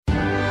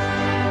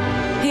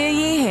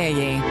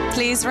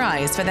Please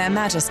rise for their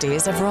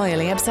majesties of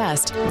Royally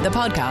Obsessed, the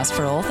podcast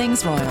for all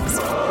things royals.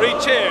 3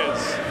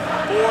 cheers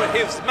for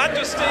His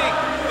Majesty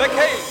the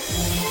King.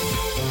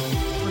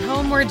 We're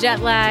home, we're jet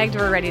lagged,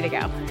 we're ready to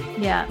go.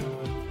 Yeah.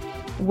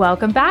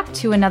 Welcome back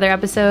to another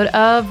episode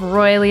of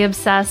Royally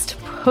Obsessed.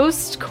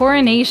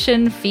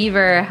 Post-coronation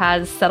fever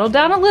has settled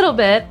down a little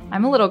bit.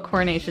 I'm a little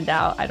coronationed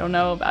out. I don't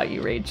know about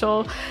you,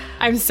 Rachel.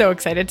 I'm so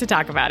excited to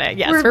talk about it.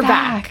 Yes, we're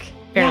back.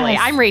 Barely.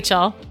 Yes. I'm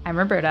Rachel. I'm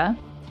Roberta.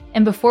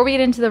 And before we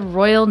get into the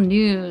royal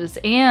news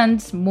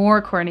and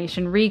more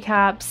coronation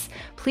recaps,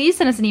 please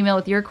send us an email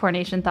with your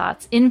coronation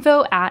thoughts.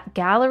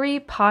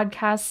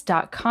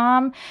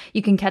 info@gallerypodcast.com.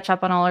 You can catch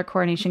up on all our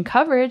coronation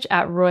coverage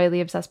at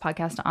Royally Obsessed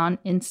Podcast on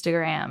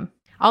Instagram.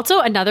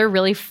 Also, another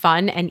really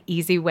fun and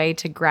easy way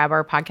to grab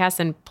our podcasts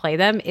and play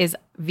them is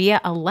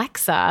via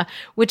Alexa,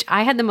 which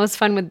I had the most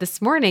fun with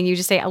this morning. You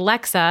just say,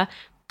 Alexa,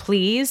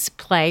 please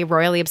play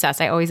Royally Obsessed.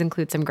 I always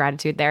include some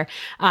gratitude there,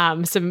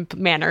 some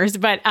manners,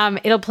 but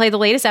it'll play the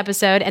latest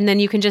episode. And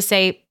then you can just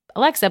say,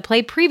 Alexa,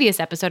 play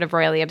previous episode of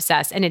Royally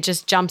Obsessed. And it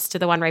just jumps to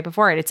the one right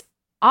before it. It's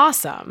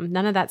awesome.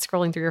 None of that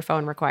scrolling through your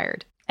phone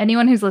required.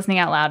 Anyone who's listening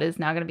out loud is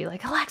now going to be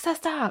like, Alexa,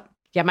 stop.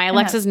 Yeah, my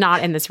Alexa's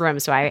not in this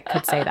room, so I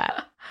could say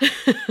that.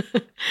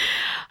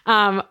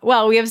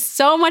 Well, we have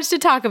so much to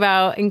talk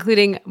about,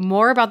 including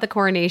more about the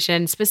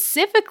coronation,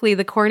 specifically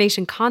the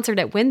coronation concert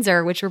at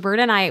Windsor, which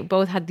Roberta and I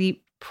both had the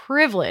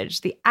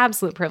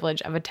absolute privilege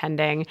of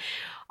attending.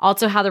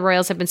 Also, how the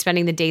royals have been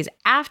spending the days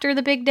after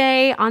the big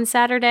day on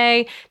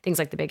Saturday, things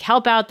like the big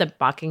help out, the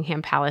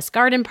Buckingham Palace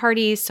garden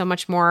parties, so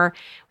much more.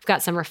 We've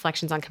got some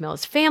reflections on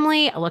Camilla's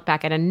family, a look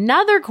back at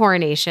another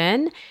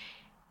coronation,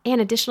 and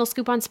additional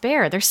scoop on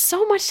Spare. There's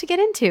so much to get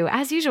into.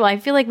 As usual, I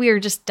feel like we are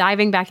just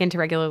diving back into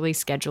regularly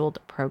scheduled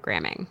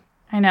programming.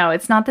 I know.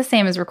 It's not the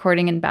same as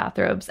recording in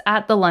bathrobes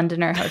at the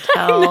Londoner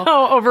Hotel.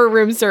 No, over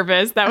room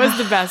service. That was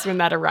the best when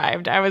that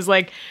arrived. I was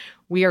like,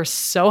 we are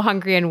so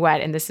hungry and wet,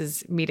 and this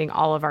is meeting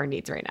all of our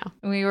needs right now.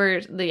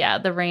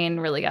 The rain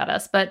really got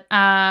us. But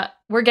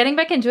we're getting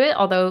back into it,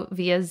 although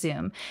via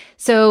Zoom.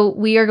 So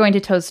we are going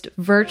to toast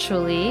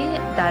virtually,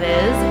 that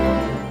is.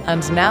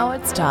 And now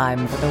it's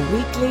time for the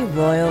weekly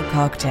royal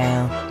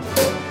cocktail.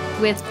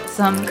 With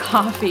some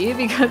coffee,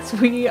 because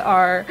we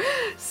are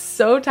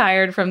so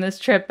tired from this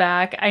trip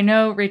back. I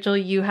know, Rachel,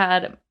 you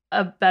had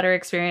a better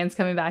experience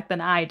coming back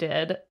than I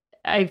did.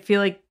 I feel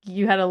like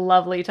you had a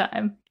lovely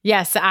time.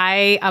 Yes,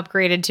 I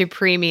upgraded to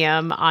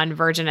premium on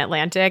Virgin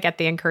Atlantic at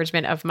the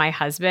encouragement of my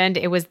husband.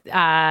 It was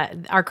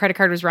our credit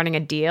card was running a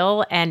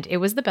deal, and it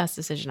was the best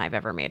decision I've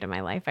ever made in my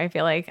life. I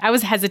feel like I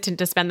was hesitant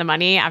to spend the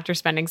money after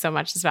spending so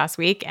much this past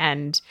week,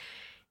 and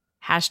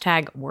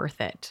 #worth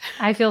it.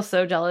 I feel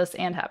so jealous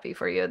and happy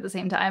for you at the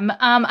same time.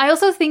 I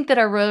also think that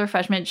our royal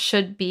refreshment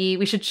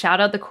we should shout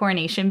out the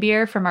coronation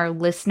beer from our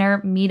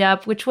listener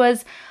meetup, which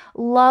was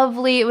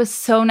lovely. It was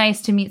so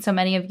nice to meet so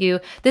many of you.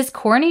 This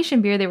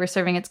coronation beer they were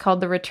serving, it's called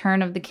the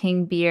Return of the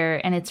King beer,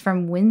 and it's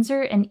from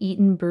Windsor and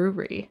Eton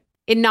Brewery.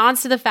 It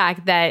nods to the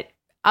fact that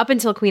up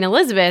until Queen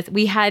Elizabeth,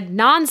 we had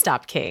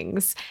nonstop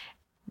kings.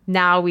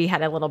 Now we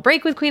had a little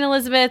break with Queen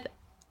Elizabeth.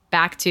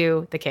 Back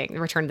to the King,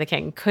 the Return of the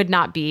King, could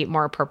not be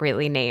more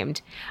appropriately named.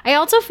 I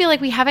also feel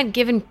like we haven't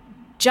given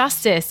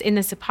justice in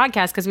this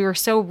podcast because we were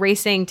so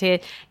racing to,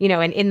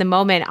 and in the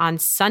moment on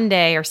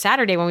Sunday or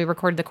Saturday when we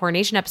recorded the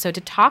coronation episode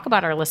to talk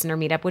about our listener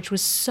meetup, which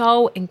was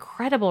so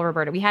incredible,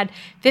 Roberta. We had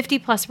 50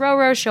 plus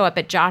Roros show up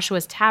at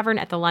Joshua's Tavern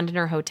at the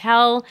Londoner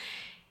Hotel.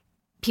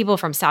 People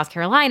from South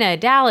Carolina,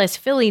 Dallas,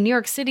 Philly, New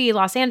York City,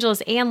 Los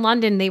Angeles, and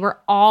London, they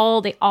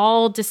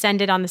all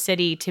descended on the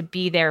city to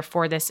be there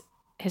for this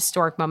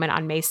historic moment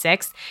on May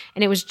 6th.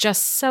 And it was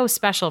just so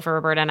special for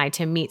Roberta and I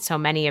to meet so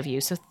many of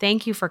you. So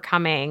thank you for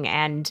coming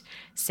and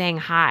saying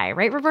hi.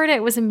 Right, Roberta?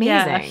 It was amazing.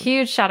 Yeah, a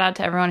huge shout out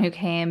to everyone who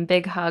came.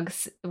 Big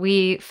hugs.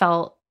 We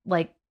felt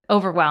like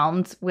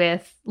overwhelmed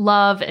with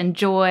love and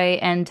joy,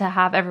 and to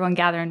have everyone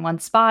gather in one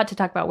spot to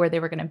talk about where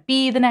they were going to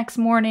be the next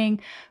morning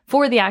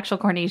for the actual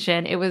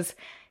coronation. It was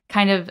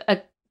kind of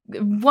a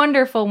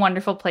wonderful,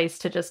 wonderful place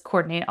to just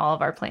coordinate all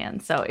of our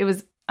plans. So it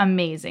was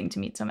amazing to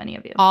meet so many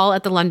of you. All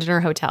at the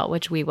Londoner Hotel,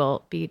 which we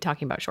will be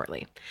talking about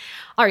shortly.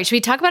 All right, should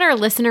we talk about our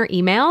listener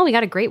email? We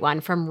got a great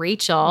one from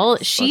Rachel.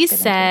 She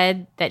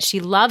said that she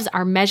loves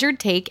our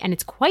measured take, and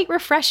it's quite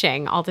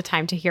refreshing all the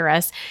time to hear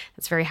us.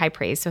 That's very high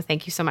praise. So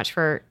thank you so much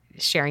for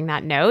sharing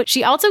that note.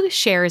 She also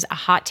shares a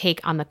hot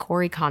take on the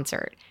Corrie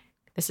concert.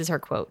 This is her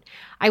quote.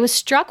 "I was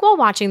struck while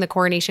watching the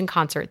coronation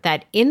concert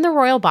that in the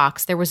royal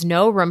box, there was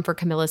no room for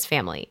Camilla's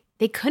family.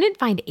 They couldn't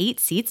find 8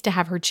 seats to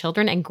have her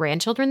children and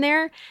grandchildren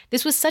there.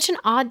 This was such an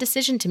odd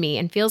decision to me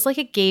and feels like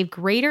it gave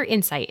greater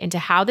insight into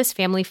how this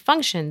family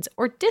functions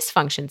or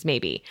dysfunctions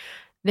maybe.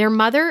 Their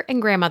mother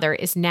and grandmother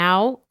is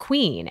now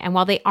queen, and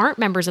while they aren't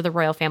members of the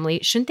royal family,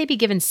 shouldn't they be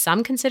given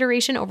some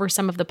consideration over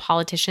some of the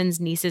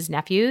politicians' nieces,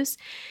 nephews?"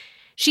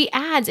 She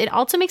adds, "It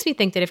also makes me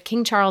think that if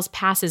King Charles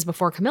passes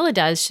before Camilla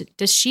does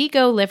she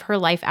go live her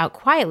life out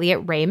quietly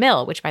at Ray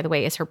Mill, which, by the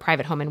way, is her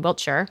private home in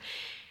Wiltshire?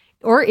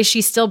 Or is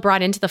she still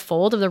brought into the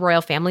fold of the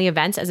royal family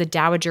events as a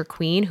dowager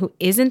queen who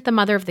isn't the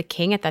mother of the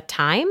king at that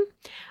time?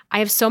 I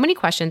have so many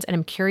questions and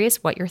I'm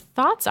curious what your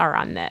thoughts are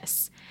on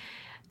this.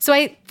 So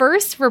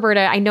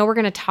Roberta, I know we're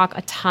going to talk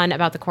a ton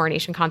about the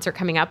coronation concert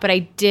coming up, but I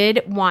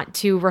did want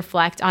to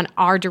reflect on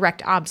our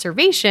direct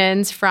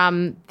observations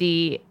from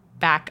the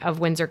back of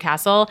Windsor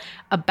Castle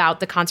about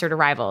the concert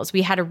arrivals.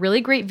 We had a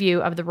really great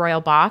view of the royal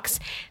box.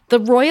 The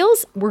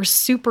royals were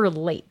super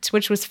late,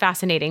 which was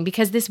fascinating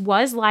because this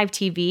was live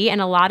TV,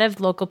 and a lot of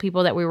local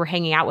people that we were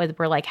hanging out with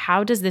were like,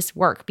 how does this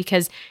work?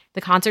 Because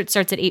the concert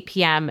starts at 8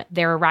 p.m.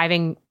 They're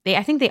arriving,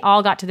 I think they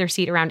all got to their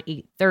seat around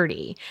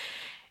 8:30.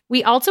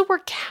 We also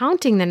were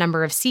counting the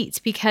number of seats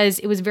because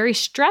it was very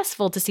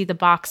stressful to see the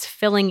box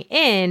filling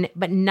in,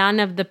 but none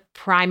of the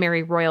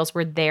primary royals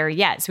were there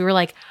yet. So we were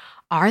like,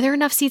 are there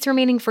enough seats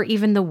remaining for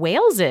even the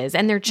Waleses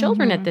and their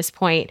children at this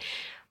point?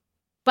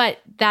 But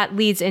that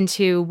leads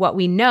into what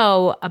we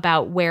know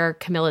about where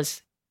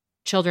Camilla's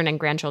children and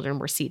grandchildren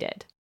were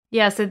seated.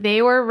 Yeah, so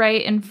they were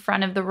right in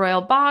front of the royal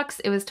box.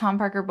 It was Tom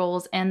Parker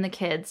Bowles and the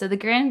kids. So the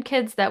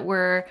grandkids that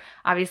were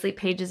obviously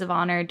pages of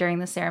honor during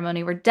the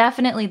ceremony were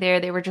definitely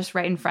there. They were just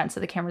right in front, so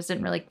the cameras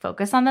didn't really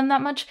focus on them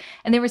that much.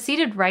 And they were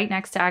seated right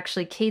next to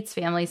actually Kate's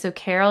family. So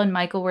Carol and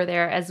Michael were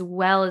there, as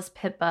well as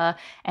Pippa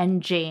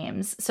and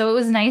James. So it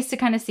was nice to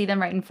kind of see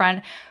them right in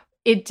front.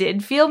 It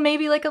did feel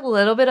maybe like a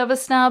little bit of a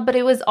snub, but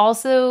it was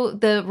also,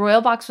 the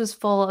royal box was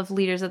full of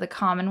leaders of the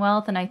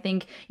Commonwealth. And I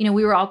think,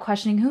 we were all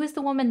questioning, who is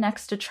the woman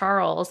next to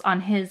Charles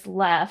on his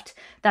left?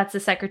 That's the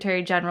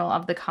Secretary General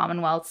of the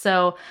Commonwealth.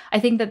 So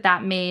I think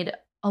that made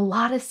a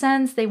lot of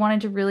sense. They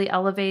wanted to really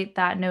elevate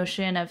that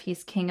notion of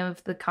he's king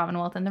of the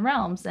Commonwealth and the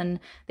realms. And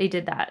they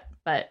did that.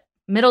 But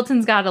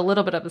Middleton's got a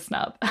little bit of a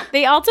snub.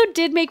 They also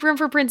did make room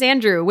for Prince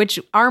Andrew, which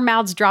our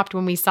mouths dropped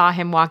when we saw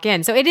him walk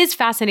in. So it is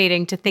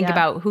fascinating to think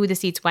about who the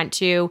seats went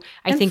to.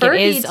 I think Fergie,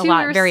 it is a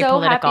lot very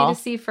political. Happy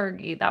to see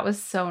Fergie. That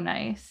was so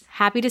nice.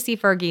 Happy to see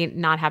Fergie,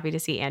 not happy to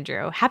see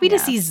Andrew. Happy to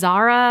see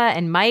Zara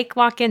and Mike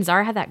walk in.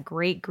 Zara had that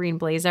great green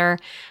blazer.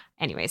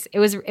 Anyways, it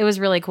was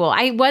really cool.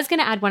 I was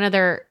going to add one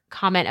other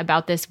comment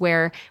about this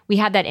where we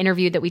had that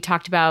interview that we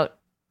talked about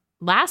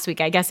last week,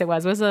 I guess it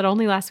was it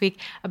only last week,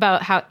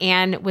 about how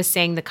Anne was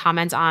saying the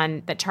comments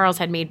that Charles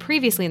had made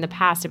previously in the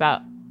past about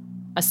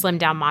a slimmed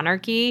down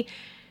monarchy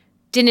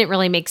didn't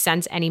really make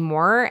sense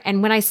anymore.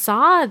 And when I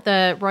saw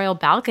the royal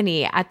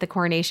balcony at the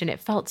coronation, it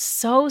felt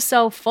so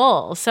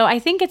full. So I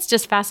think it's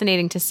just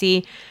fascinating to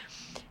see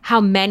how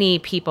many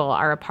people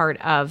are a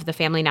part of the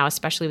family now,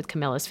 especially with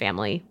Camilla's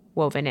family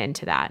woven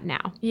into that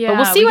now. Yeah, but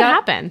we'll see what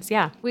happens.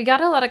 Yeah. We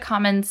got a lot of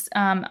comments.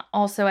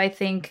 Also, I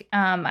think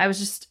I was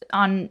just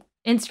on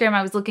Instagram,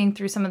 I was looking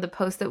through some of the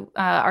posts that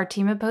our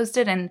team had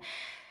posted, and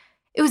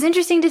it was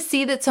interesting to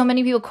see that so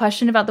many people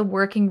questioned about the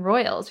working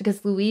royals,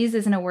 because Louise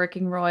isn't a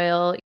working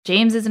royal,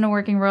 James isn't a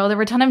working royal. There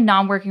were a ton of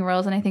non-working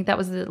royals, and I think that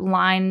was the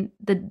line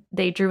that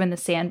they drew in the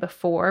sand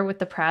before with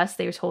the press.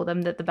 They told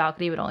them that the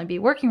balcony would only be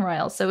working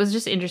royals. So it was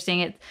just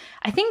interesting.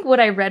 I think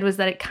what I read was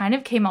that it kind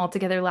of came all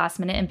together last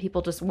minute, and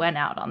people just went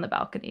out on the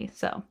balcony.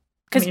 So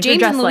because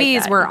James and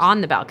Louise were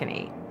on the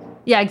balcony.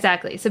 Yeah,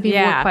 exactly. So people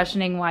were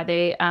questioning why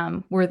they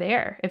were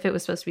there if it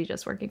was supposed to be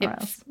just working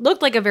royals. It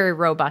looked like a very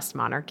robust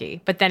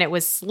monarchy, but then it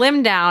was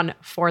slimmed down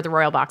for the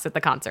royal box at the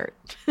concert.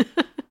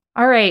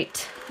 All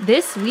right.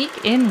 This week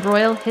in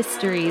royal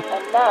history.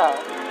 And now,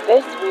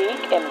 this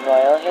week in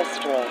royal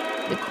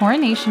history. The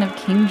coronation of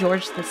King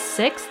George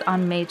VI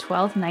on May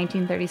 12th,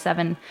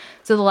 1937.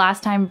 So the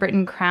last time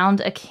Britain crowned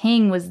a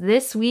king was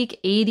this week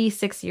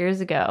 86 years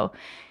ago.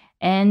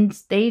 And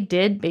they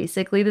did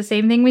basically the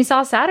same thing we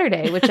saw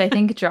Saturday, which I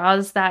think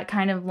draws that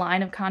kind of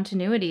line of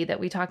continuity that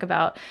we talk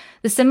about.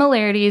 The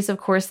similarities, of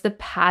course, the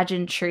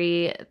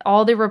pageantry,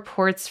 all the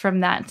reports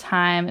from that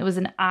time. It was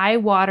an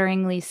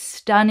eye-wateringly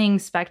stunning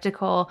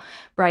spectacle.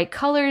 Bright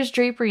colors,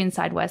 drapery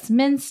inside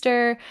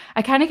Westminster.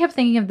 I kind of kept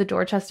thinking of the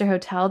Dorchester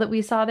Hotel that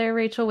we saw there,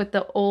 Rachel, with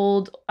the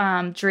old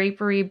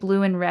drapery,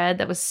 blue and red.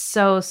 That was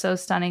so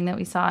stunning that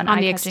we saw. On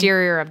the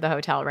exterior of the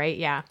hotel, right?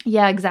 Yeah.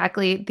 Yeah,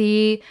 exactly.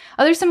 The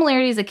other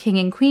similarities, a king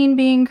and queen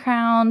being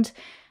crowned,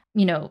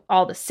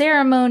 all the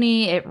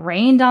ceremony. It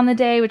rained on the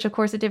day, which of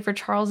course it did for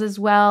Charles as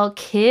well.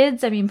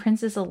 Kids,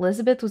 Princess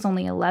Elizabeth was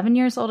only 11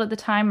 years old at the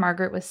time.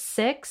 Margaret was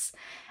 6.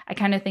 I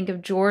kind of think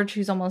of George,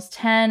 who's almost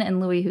 10, and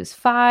Louis, who's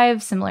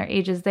 5, similar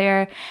ages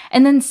there.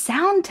 And then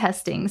sound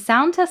testing.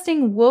 Sound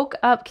testing woke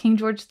up King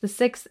George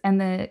VI and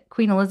the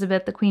Queen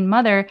Elizabeth, the Queen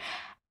Mother,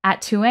 at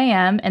 2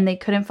 a.m. and they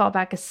couldn't fall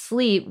back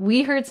asleep.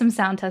 We heard some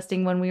sound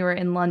testing when we were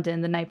in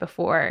London the night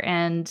before.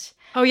 And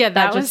oh, yeah,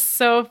 that was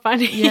so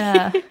funny.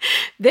 Yeah.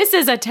 This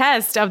is a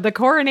test of the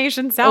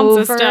coronation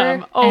sound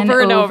system over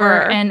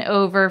and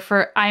over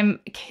for, I'm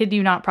kid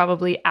you not,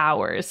 probably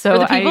hours. So for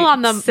the people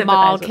on the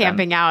mall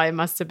camping out, it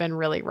must have been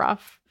really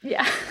rough.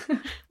 Yeah.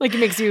 Like it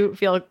makes you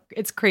feel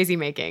it's crazy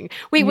making.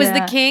 Wait, was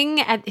the king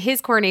at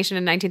his coronation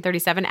in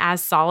 1937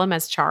 as solemn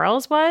as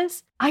Charles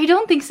was? I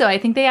don't think so. I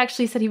think they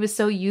actually said he was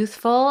so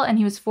youthful, and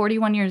he was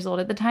 41 years old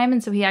at the time.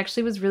 And so he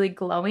actually was really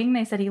glowing.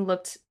 They said he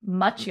looked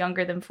much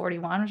younger than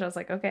 41, which I was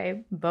like,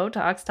 okay,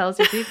 Botox, tell us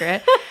your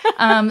secret.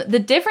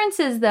 The difference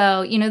is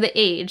though, the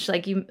age,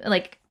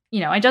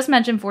 I just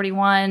mentioned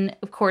 41.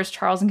 Of course,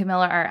 Charles and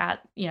Camilla are at,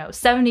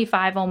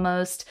 75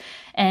 almost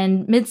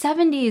and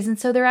mid-70s. And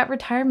so they're at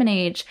retirement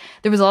age.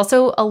 There was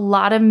also a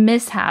lot of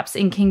mishaps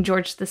in King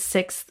George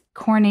VI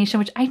coronation,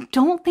 which I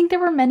don't think there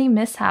were many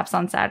mishaps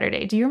on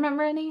Saturday. Do you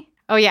remember any?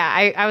 Oh,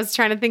 yeah. I was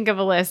trying to think of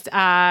a list.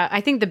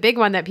 I think the big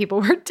one that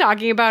people were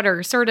talking about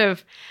are sort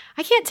of,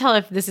 I can't tell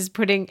if this is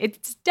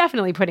it's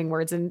definitely putting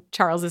words in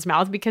Charles's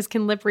mouth, because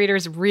can lip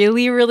readers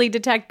really, really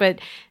detect? But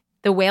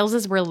the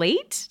Waleses were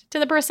late to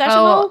the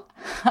processional.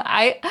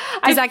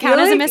 Does that count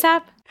as a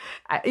mishap?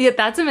 Yeah,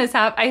 that's a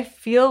mishap. I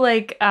feel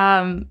like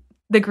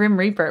the Grim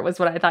Reaper was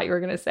what I thought you were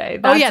going to say.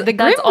 The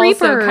Grim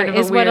Reaper kind of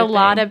is what a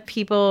lot of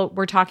people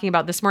were talking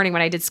about this morning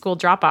when I did school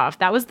drop-off.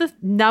 That was the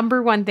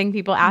number one thing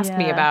people asked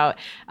me about,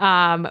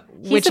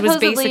 which was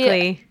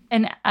basically...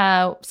 And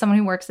someone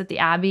who works at the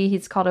Abbey,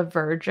 he's called a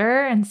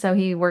verger, and so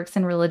he works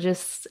in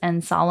religious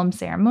and solemn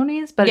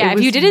ceremonies. But yeah,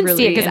 if you didn't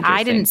see it, because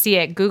I didn't see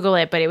it, Google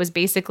it. But it was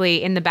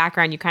basically in the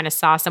background. You kind of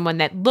saw someone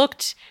that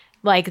looked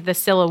like the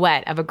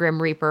silhouette of a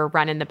Grim Reaper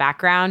run in the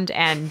background,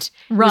 and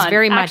it was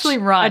very much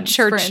a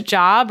church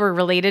job or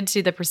related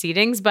to the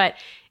proceedings. But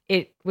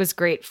it was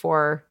great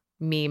for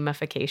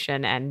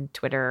meme-ification and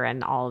Twitter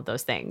and all of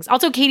those things.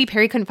 Also, Katy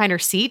Perry couldn't find her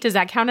seat. Does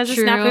that count as a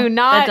snafu?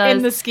 Not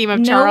in the scheme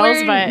of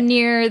Charles, but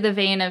near the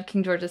vein of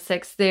King George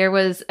VI. There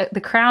was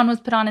the crown was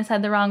put on his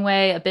head the wrong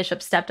way. A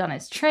bishop stepped on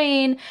his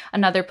train.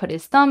 Another put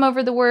his thumb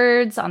over the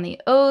words on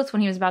the oath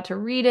when he was about to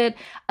read it.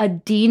 A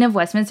dean of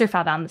Westminster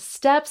fell down the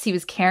steps. He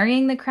was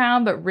carrying the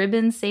crown, but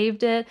ribbons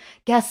saved it.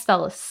 Guests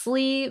fell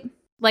asleep.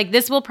 Like,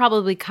 this will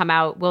probably come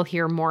out. We'll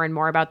hear more and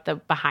more about the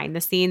behind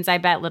the scenes. I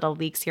bet little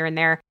leaks here and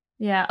there.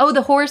 Yeah. Oh,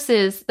 the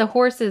horses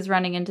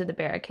running into the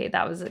barricade.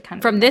 That was a kind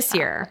of from this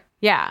year.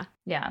 Yeah.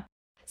 Yeah.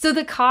 So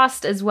the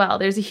cost as well.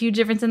 There's a huge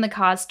difference in the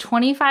cost.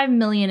 $25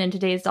 million in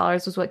today's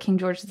dollars was what King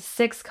George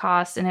VI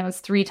cost, and it was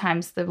 3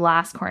 times the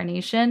last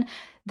coronation.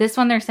 This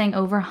one, they're saying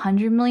over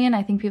 $100 million.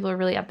 I think people are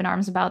really up in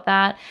arms about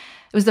that.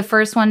 It was the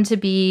first one to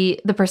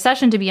be, the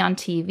procession to be on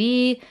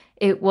TV.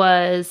 It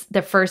was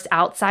the first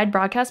outside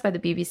broadcast by the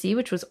BBC,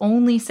 which was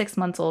only 6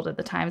 months old at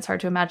the time. It's hard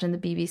to imagine the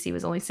BBC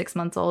was only 6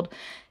 months old.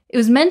 It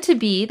was meant to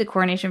be the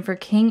coronation for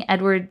King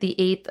Edward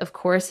VIII, of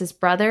course, his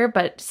brother,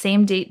 but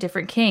same date,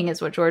 different king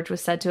is what George was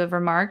said to have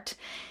remarked.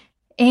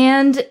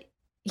 And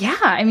yeah,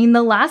 I mean,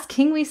 the last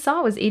king we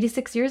saw was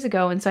 86 years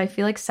ago. And so I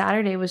feel like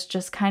Saturday was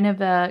just kind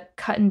of a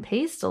cut and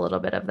paste a little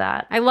bit of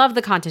that. I love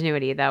the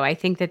continuity, though. I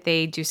think that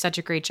they do such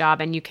a great job.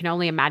 And you can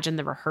only imagine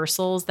the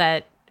rehearsals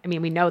that, I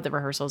mean, we know the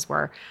rehearsals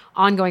were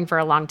ongoing for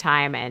a long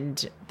time,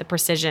 and the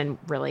precision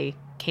really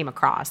came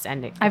across.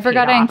 And I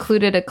forgot I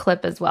included a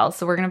clip as well.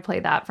 So we're going to play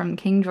that from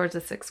King George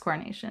VI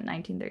coronation,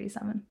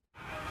 1937.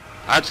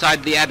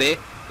 Outside the abbey,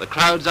 the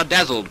crowds are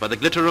dazzled by the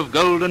glitter of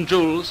gold and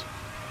jewels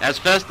as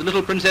first the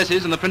little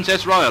princesses and the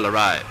Princess Royal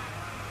arrive.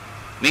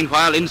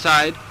 Meanwhile,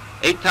 inside,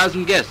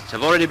 8,000 guests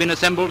have already been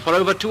assembled for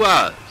over 2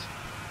 hours.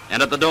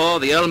 And at the door,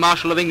 the Earl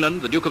Marshal of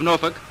England, the Duke of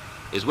Norfolk,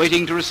 is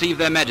waiting to receive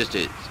their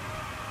majesties.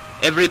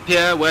 Every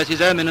peer wears his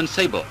ermine and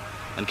sable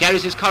and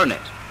carries his coronet,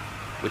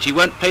 which he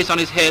won't place on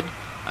his head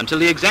until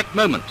the exact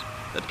moment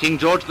that King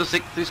George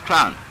VI is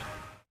crowned.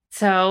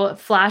 So,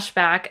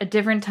 flashback, a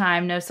different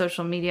time, no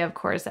social media, of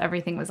course.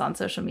 Everything was on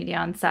social media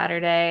on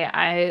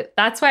Saturday.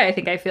 That's why I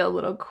think I feel a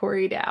little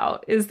Corried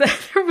out, is that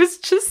there was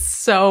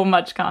just so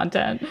much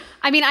content.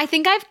 I mean, I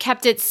think I've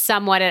kept it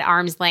somewhat at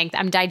arm's length.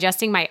 I'm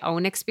digesting my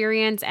own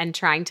experience and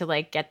trying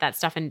to get that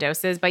stuff in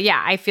doses. But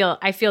yeah, I feel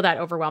that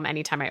overwhelm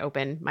anytime I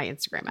open my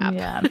Instagram app.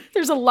 Yeah.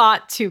 There's a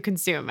lot to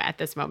consume at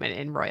this moment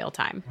in royal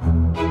time.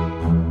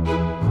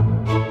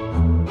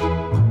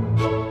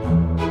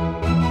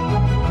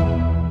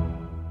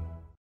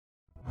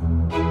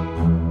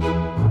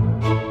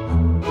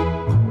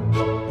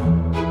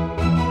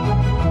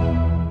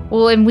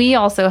 Well, and we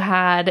also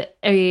had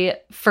a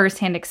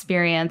firsthand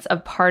experience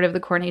of part of the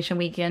coronation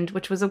weekend,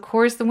 which was, of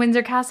course, the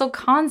Windsor Castle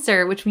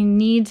concert, which we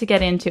need to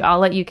get into. I'll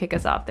let you kick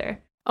us off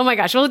there. Oh my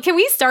gosh. Well, can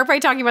we start by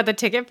talking about the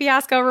ticket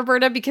fiasco,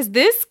 Roberta? Because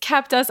this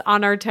kept us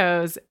on our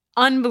toes.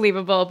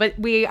 Unbelievable. But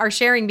we are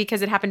sharing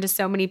because it happened to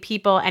so many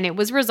people, and it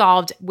was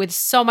resolved with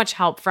so much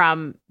help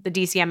from the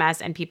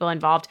DCMS and people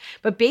involved.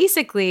 But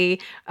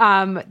basically,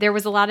 there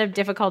was a lot of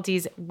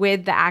difficulties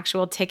with the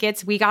actual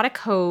tickets. We got a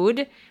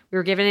code. We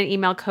were given an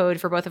email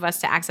code for both of us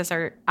to access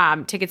our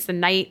tickets the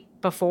night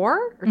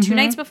before, or 2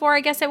 nights before,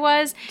 I guess it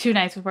was. 2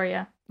 nights before,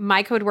 yeah.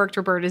 My code worked,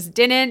 Roberta's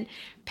didn't.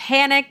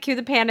 Panic, cue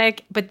the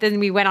panic. But then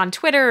we went on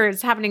Twitter.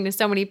 It's happening to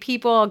so many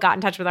people, got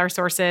in touch with our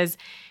sources.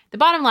 The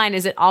bottom line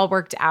is it all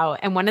worked out.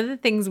 And one of the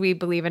things we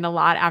believe in a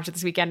lot after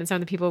this weekend and some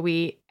of the people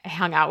we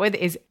hung out with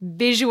is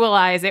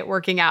visualize it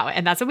working out.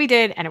 And that's what we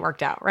did, and it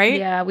worked out, right?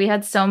 Yeah, we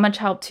had so much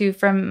help too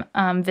from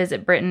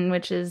Visit Britain,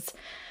 which is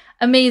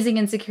amazing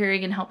in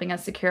securing and helping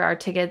us secure our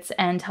tickets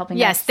and helping us.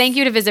 Yes, thank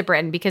you to Visit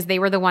Britain, because they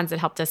were the ones that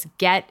helped us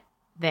get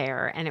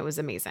there, and it was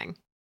amazing.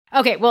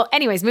 Okay, well,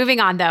 anyways, moving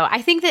on though.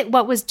 I think that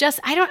what was just,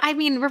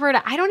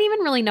 Roberta, I don't even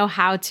really know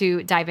how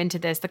to dive into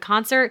this. The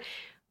concert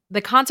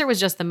was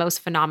just the most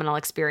phenomenal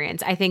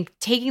experience. I think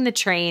taking the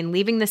train,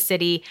 leaving the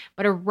city,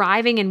 but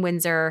arriving in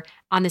Windsor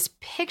on this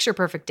picture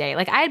perfect day.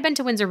 Like, I had been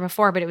to Windsor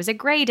before, but it was a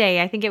gray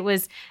day. I think it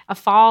was a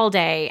fall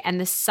day, and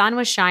the sun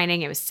was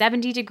shining. It was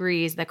 70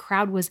 degrees. The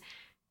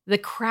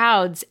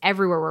crowds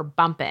everywhere were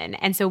bumping.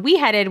 And so we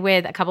headed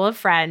with a couple of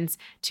friends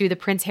to the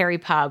Prince Harry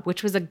pub,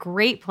 which was a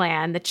great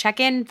plan. The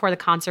check-in for the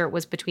concert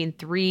was between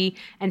 3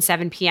 and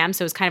 7 p.m.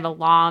 So it was kind of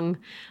a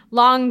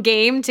long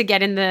game to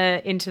get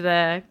into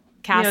the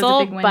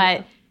castle.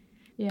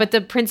 But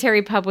the Prince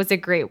Harry pub was a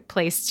great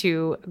place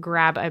to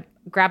grab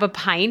a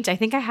pint. I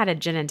think I had a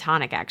gin and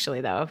tonic,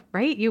 actually, though.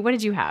 Right? What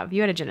did you have?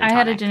 You had a gin and tonic. I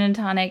had a gin and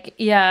tonic.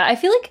 Yeah. I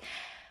feel like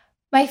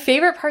my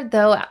favorite part,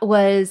 though,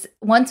 was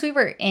once we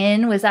were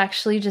in, was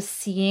actually just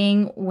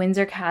seeing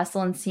Windsor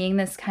Castle and seeing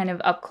this kind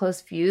of up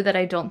close view that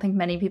I don't think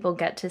many people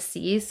get to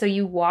see. So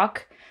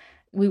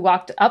we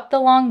walked up the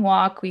long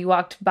walk, we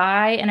walked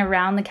by and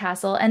around the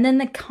castle, and then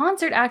the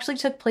concert actually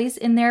took place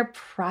in their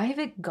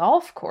private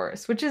golf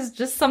course, which is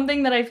just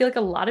something that I feel like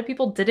a lot of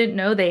people didn't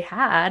know they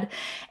had.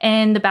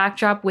 And the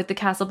backdrop with the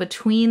castle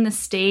between the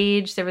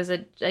stage, there was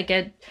a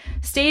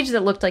stage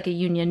that looked like a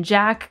Union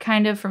Jack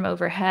kind of from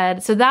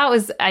overhead. So that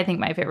was, I think,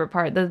 my favorite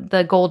part,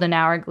 the golden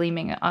hour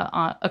gleaming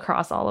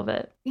across all of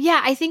it.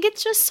 Yeah, I think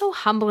it's just so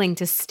humbling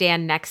to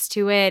stand next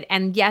to it.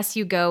 And yes,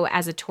 you go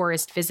as a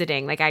tourist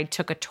visiting. Like, I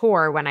took a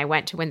tour when I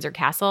went to Windsor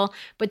Castle,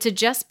 but to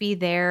just be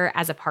there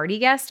as a party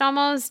guest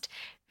almost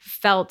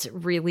felt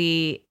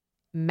really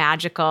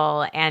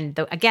magical. And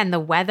the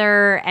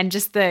weather and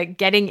just the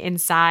getting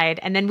inside.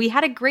 And then we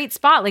had a great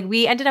spot. Like,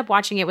 we ended up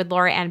watching it with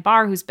Laura Ann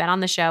Barr, who's been on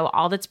the show,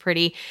 All That's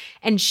Pretty.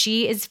 And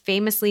she is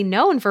famously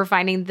known for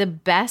finding the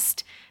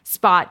best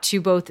spot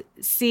to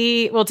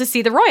see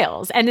the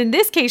Royals. And in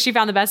this case, she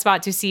found the best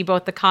spot to see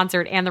both the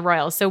concert and the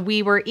Royals. So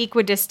we were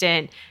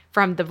equidistant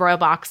from the Royal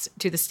Box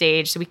to the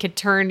stage, so we could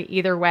turn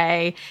either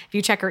way. If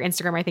you check her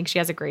Instagram, I think she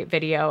has a great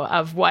video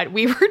of what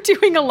we were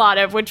doing a lot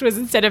of, which was,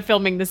 instead of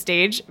filming the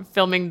stage,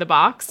 filming the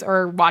box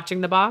or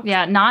watching the box.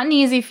 Yeah, not an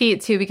easy feat,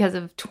 too, because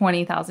of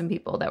 20,000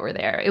 people that were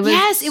there. It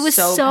was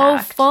so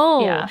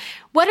full. Yeah.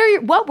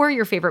 What were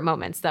your favorite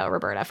moments, though,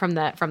 Roberta, from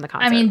the concert?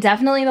 I mean,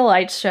 definitely the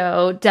light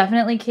show,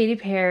 definitely Katy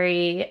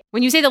Perry.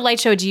 When you say the light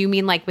show, do you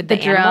mean like with the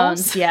drones?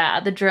 Animals? Yeah,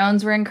 the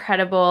drones were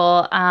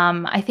incredible.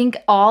 I think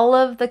all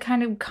of the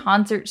kind of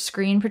concert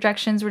screen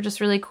projections were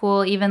just really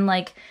cool. Even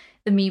like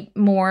the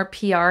more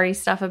PR-y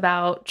stuff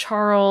about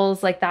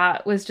Charles, like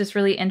that was just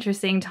really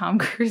interesting. Tom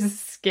Cruise's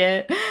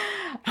skit.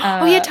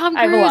 Tom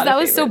Cruise. That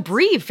was so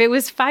brief. It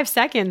was 5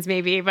 seconds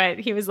maybe, but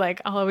he was like,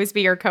 I'll always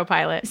be your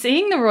co-pilot.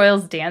 Seeing the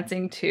Royals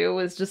dancing too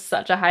was just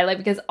such a highlight,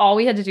 because all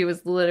we had to do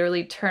was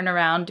literally turn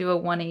around, do a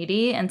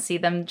 180 and see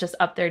them just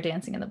up there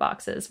dancing in the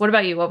boxes. What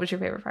about you? What was your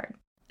favorite part?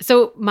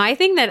 So my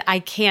thing that I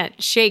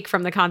can't shake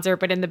from the concert,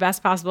 but in the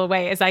best possible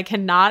way, is I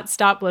cannot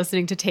stop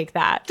listening to Take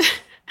That.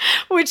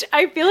 Which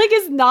I feel like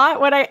is not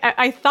what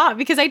I thought,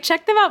 because I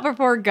checked them out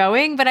before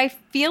going, but I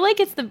feel like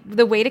it's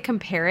the way to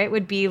compare it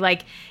would be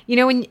like,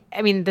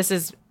 this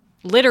is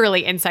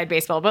literally inside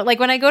baseball, but like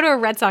when I go to a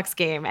Red Sox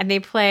game and they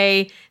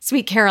play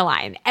Sweet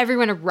Caroline,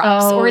 everyone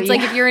erupts. Or it's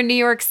like if you're in New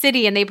York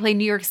City and they play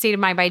New York State of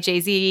Mind by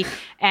Jay-Z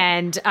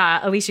and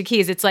Alicia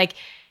Keys, it's like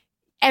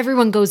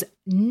everyone goes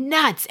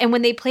nuts. And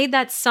when they played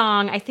that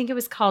song, I think it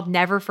was called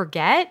Never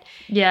Forget.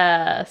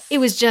 Yes. It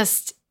was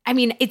just...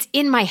 it's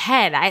in my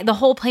head. The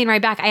whole plane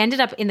ride back, I ended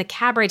up in the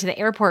cab ride to the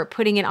airport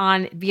putting it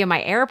on via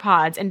my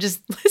AirPods and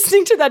just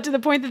listening to that, to the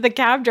point that the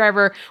cab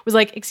driver was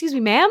like, "Excuse me,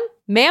 ma'am?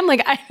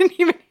 Like, I didn't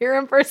even hear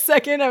him for a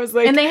second. I was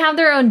like... And they have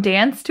their own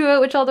dance to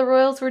it, which all the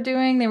Royals were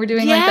doing. They were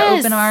doing like the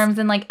open arms,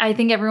 and like I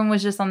think everyone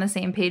was just on the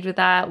same page with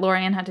that.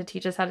 Lorianne had to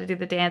teach us how to do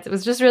the dance. It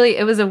was just really,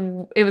 it was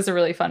a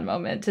really fun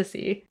moment to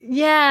see.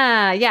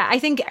 Yeah. I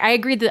think I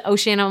agreed that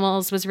Ocean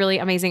Animals was really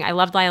amazing. I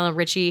loved Lionel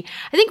Richie.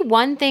 I think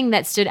one thing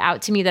that stood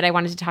out to me that I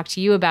wanted to talk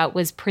to you about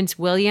was Prince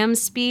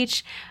William's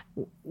speech.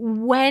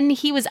 When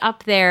he was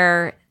up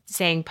there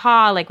saying,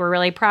 "Pa, like, we're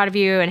really proud of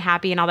you and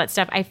happy," and all that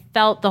stuff, I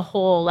felt the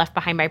whole left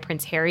behind by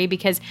Prince Harry,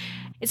 because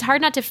it's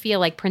hard not to feel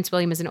like Prince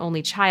William is an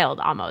only child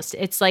almost.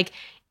 It's like,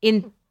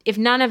 if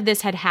none of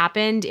this had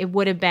happened, it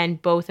would have been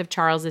both of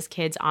Charles's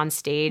kids on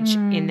stage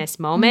in this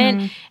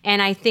moment.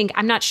 And I think,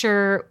 I'm not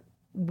sure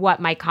what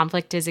my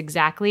conflict is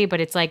exactly,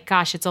 but it's like,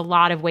 gosh, it's a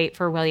lot of weight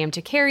for William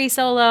to carry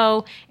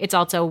solo. It's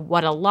also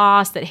what a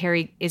loss that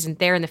Harry isn't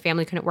there and the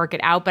family couldn't work it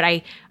out. But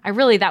I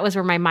really, that was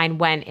where my mind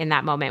went in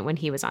that moment when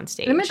he was on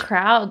stage. And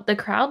the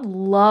crowd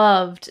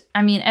loved,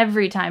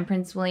 every time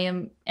Prince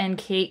William and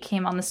Kate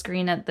came on the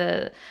screen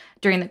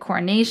during the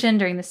coronation,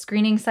 during the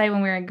screening site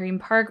when we were in Green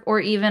Park, or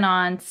even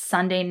on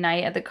Sunday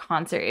night at the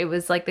concert, it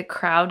was like the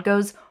crowd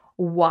goes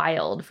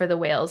wild for the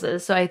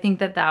Waleses. So I think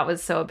that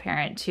was so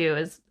apparent too,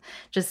 is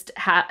just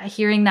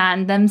hearing that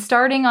and them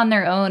starting on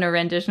their own a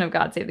rendition of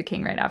God Save the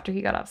King right after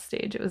he got off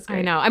stage. It was great.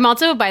 I know. I'm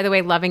also, by the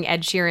way, loving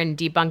Ed Sheeran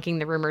debunking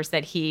the rumors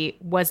that he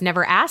was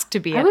never asked to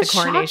be at the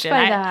coronation. I was shocked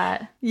by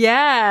that.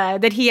 Yeah,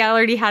 that he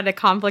already had a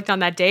conflict on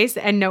that day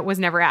and was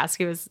never asked.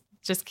 He was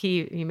just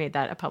he made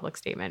that a public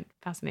statement.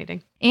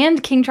 Fascinating.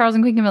 And King Charles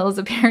and Queen Camilla's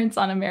appearance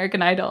on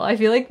American Idol. I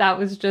feel like that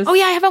was just... Oh,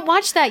 yeah, I haven't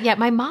watched that yet.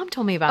 My mom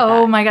told me about that.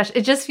 Oh, my gosh.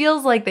 It just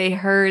feels like they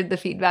heard the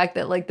feedback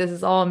that, like, this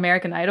is all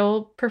American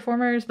Idol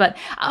performers. But,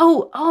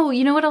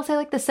 you know what else I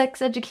like? The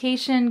sex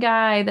education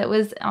guy that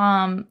was,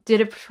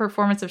 did a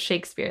performance of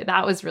Shakespeare.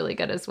 That was really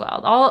good as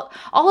well.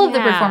 All of the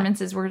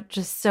performances were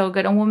just so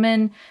good. A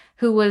woman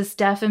who was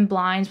deaf and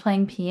blind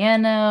playing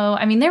piano.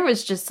 I mean, there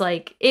was just,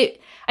 like,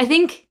 I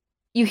think...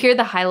 You hear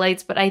the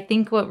highlights, but I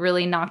think what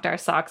really knocked our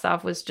socks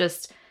off was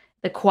just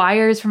the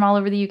choirs from all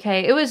over the UK.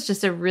 It was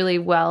just a really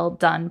well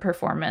done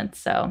performance.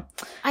 So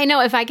I know,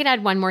 if I could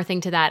add one more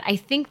thing to that, I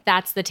think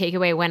that's the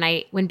takeaway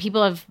when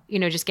people have,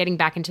 just getting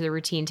back into the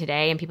routine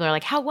today and people are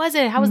like, how was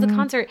it? How was the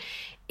concert?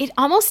 It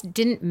almost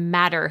didn't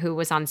matter who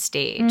was on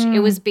stage.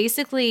 It was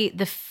basically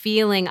the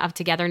feeling of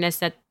togetherness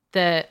that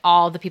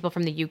all the people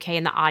from the UK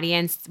in the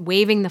audience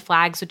waving the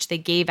flags, which they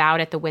gave out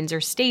at the Windsor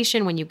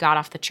station when you got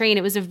off the train.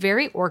 It was a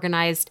very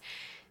organized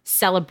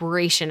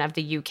celebration of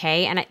the UK.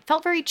 And it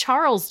felt very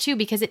Charles too,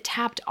 because it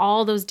tapped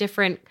all those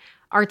different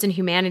arts and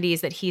humanities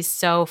that he's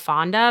so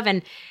fond of.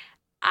 And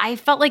I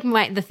felt like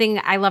the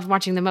thing I loved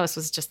watching the most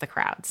was just the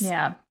crowds.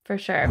 Yeah, for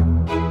sure.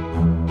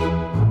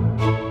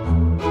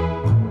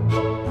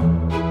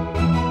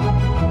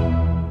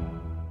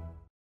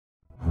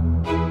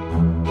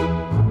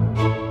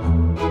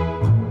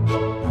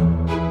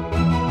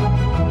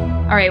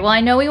 All right, well,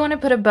 I know we want to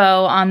put a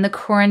bow on the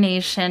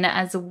coronation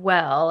as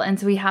well. And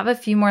so we have a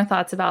few more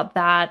thoughts about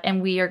that,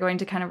 and we are going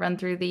to kind of run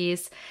through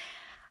these.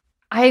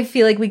 I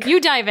feel like you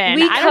dive in.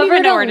 We I don't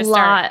even know where to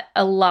start.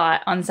 A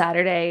lot on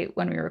Saturday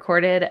when we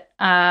recorded.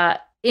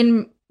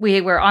 We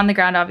were on the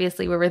ground,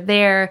 obviously. We were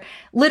there,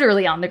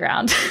 literally on the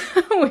ground.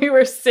 We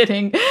were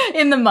sitting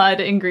in the mud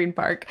in Green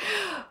Park.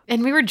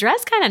 And we were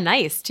dressed kind of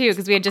nice, too,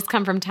 because we had just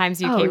come from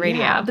Times UK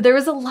Radio. Yeah, but there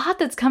was a lot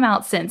that's come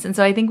out since. And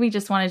so I think we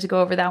just wanted to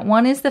go over that.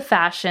 One is the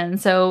fashion.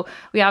 So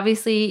we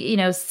obviously,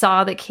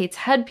 saw that Kate's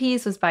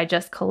headpiece was by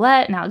Jess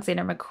Collette and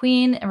Alexander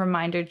McQueen. A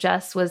reminder,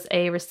 Jess was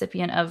a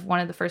recipient of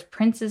one of the first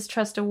Prince's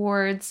Trust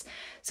Awards.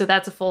 So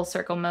that's a full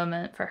circle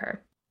moment for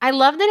her. I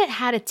love that it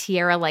had a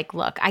tiara-like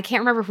look. I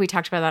can't remember if we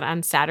talked about that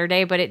on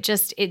Saturday, but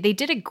they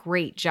did a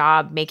great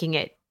job making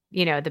it,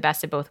 the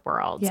best of both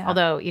worlds. Yeah.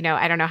 Although,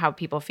 I don't know how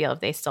people feel if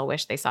they still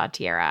wish they saw a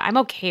tiara. I'm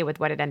okay with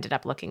what it ended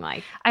up looking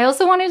like. I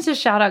also wanted to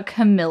shout out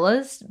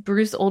Camilla's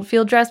Bruce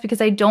Oldfield dress because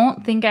I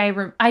don't think I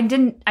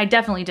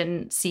definitely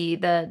didn't see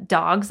the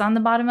dogs on the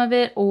bottom of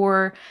it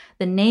or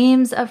the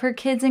names of her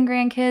kids and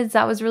grandkids.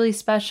 That was really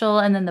special.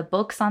 And then the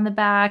books on the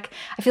back.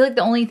 I feel like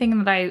the only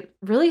thing that I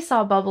really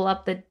saw bubble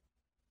up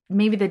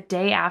maybe the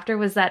day after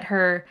was that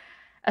her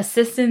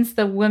assistants,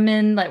 the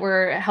women that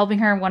were helping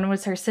her, one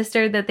was her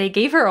sister, that they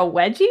gave her a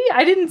wedgie.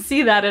 I didn't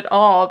see that at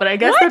all, but I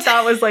guess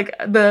that was like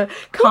the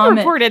comment. Who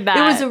reported that?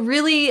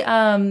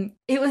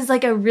 It was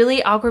like a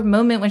really awkward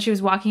moment when she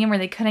was walking in where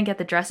they couldn't get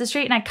the dresses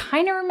straight, and I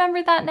kind of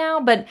remember that now.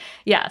 But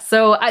yeah,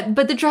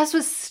 but the dress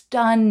was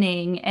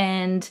stunning,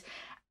 and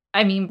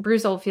I mean,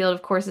 Bruce Oldfield,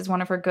 of course, is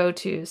one of her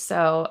go-tos.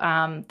 So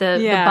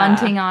the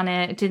bunting on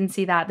it, didn't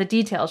see that. The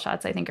detail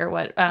shots, I think, are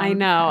what... I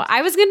know.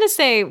 I was going to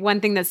say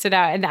one thing that stood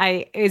out,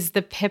 is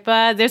the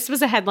Pippa. This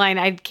was a headline.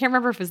 I can't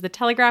remember if it was the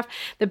Telegraph.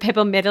 The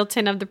Pippa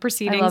Middleton of the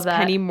proceedings,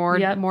 Penny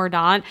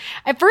Mordaunt.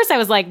 At first, I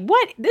was like,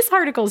 what? This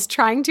article is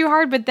trying too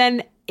hard. But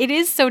then it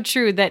is so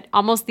true that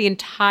almost the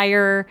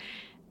entire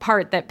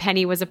part that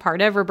Penny was a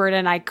part of, Roberta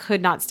and I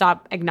could not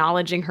stop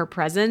acknowledging her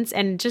presence,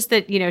 and just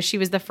that she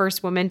was the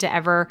first woman to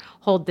ever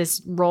hold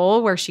this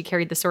role where she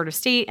carried the sword of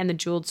state and the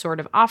jeweled sword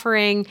of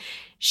offering.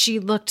 She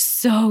looked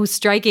so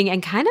striking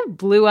and kind of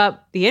blew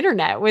up the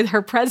internet with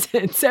her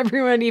presence.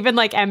 Everyone, even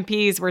like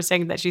MPs, were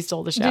saying that she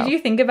stole the show. Did you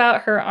think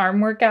about her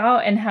arm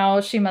workout and how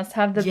she must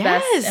have the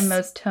best and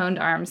most toned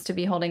arms to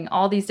be holding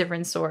all these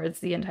different swords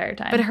the entire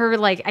time? But her,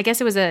 I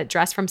guess it was a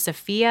dress from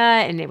Sophia,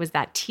 and it was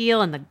that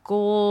teal and the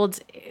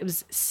gold. It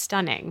was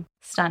stunning.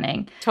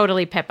 Stunning.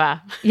 Totally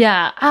Pippa.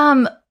 Yeah.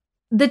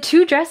 The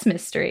two dress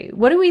mystery.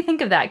 What do we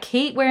think of that?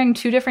 Kate wearing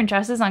two different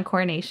dresses on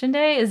Coronation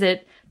Day? Is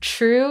it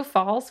true,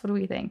 false? What do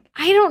we think?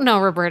 I don't know,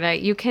 Roberta.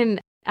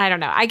 I don't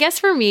know. I guess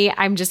for me,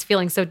 I'm just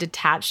feeling so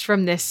detached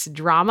from this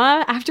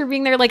drama after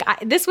being there.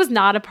 This was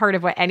not a part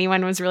of what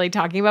anyone was really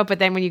talking about. But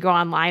then when you go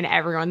online,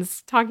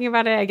 everyone's talking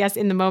about it. I guess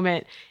in the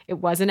moment, it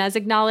wasn't as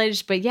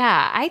acknowledged. But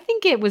yeah, I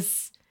think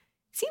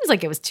seems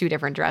like it was two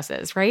different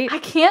dresses, right? I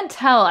can't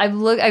tell.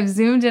 I've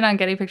zoomed in on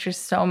Getty Pictures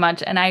so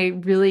much, and I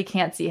really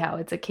can't see how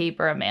it's a cape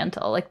or a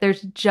mantle.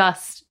 There's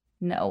just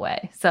no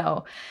way.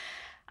 So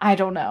I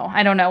don't know.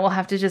 We'll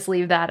have to just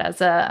leave that as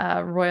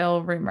a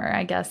royal rumor,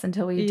 I guess,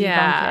 until we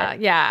debunk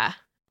it. Yeah.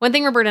 One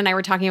thing Roberta and I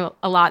were talking about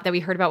a lot that we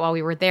heard about while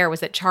we were there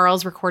was that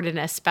Charles recorded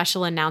a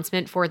special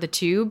announcement for the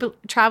tube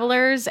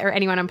travelers or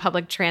anyone on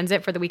public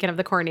transit for the weekend of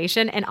the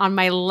coronation. And on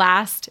my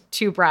last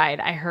tube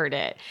ride, I heard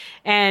it.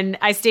 And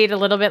I stayed a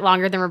little bit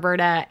longer than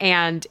Roberta.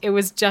 And it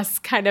was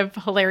just kind of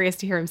hilarious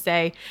to hear him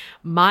say,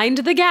 mind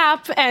the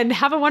gap and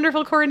have a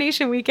wonderful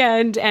coronation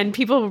weekend. And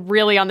people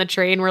really on the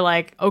train were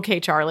like,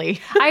 okay,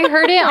 Charlie. I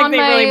heard it like on they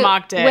my really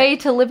mocked it. way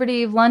to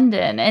Liberty of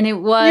London. And it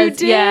was,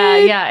 You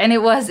did? yeah. And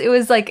it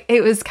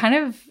was kind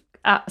of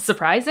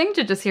surprising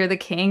to just hear the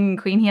king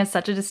and queen. He has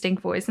such a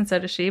distinct voice, and so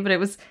does she. But it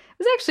was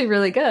actually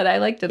really good. I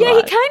liked it a lot. Yeah,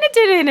 he kind of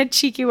did it in a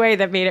cheeky way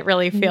that made it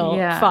really feel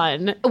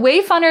fun.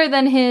 Way funner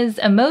than his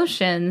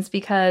emotions,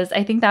 because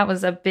I think that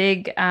was a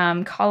big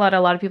call out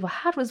a lot of people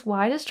had was,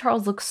 why does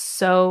Charles look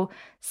so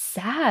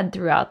sad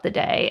throughout the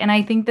day? And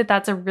I think that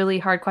that's a really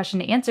hard question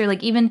to answer.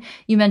 Like, even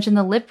you mentioned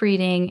the lip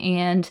reading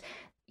and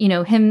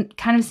him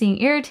kind of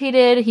seeming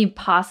irritated. He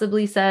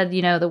possibly said,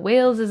 the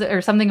whales or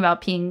something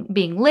about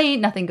being late.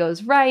 Nothing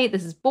goes right.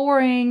 This is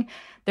boring.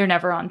 They're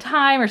never on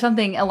time or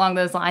something along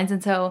those lines.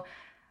 And so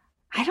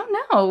I don't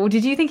know.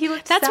 Did you think he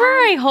looked That's sad?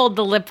 where I hold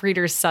the lip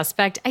readers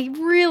suspect. I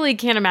really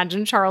can't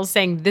imagine Charles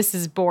saying this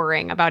is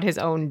boring about his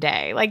own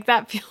day. Like,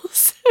 that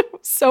feels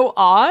so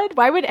odd.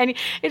 Why would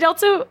it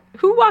also,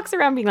 who walks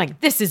around being like,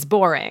 this is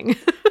boring?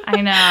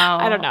 I know.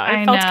 I don't know.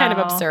 It felt kind of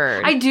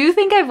absurd. I do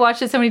think I've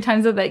watched it so many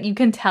times that you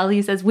can tell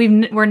he says,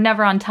 we're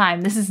never on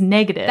time. This is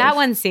negative. That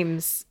one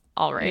seems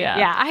all right.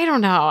 Yeah. I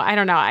don't know.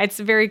 It's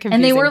very confusing.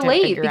 And they were to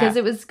late figure because out.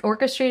 it was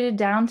orchestrated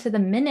down to the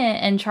minute,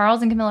 and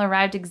Charles and Camilla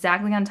arrived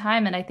exactly on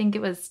time. And I think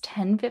it was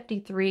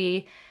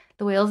 10:53.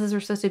 The Waleses were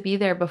supposed to be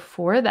there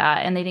before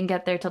that, and they didn't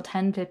get there till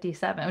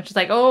 10:57, which is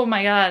like, oh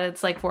my God,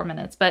 it's like 4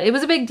 minutes. But it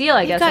was a big deal,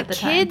 I guess, at the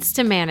time. You've got kids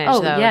to manage, Oh,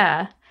 though.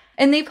 yeah.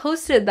 And they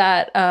posted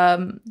that,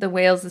 the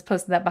Waleses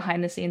posted that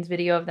behind the scenes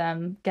video of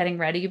them getting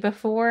ready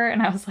before.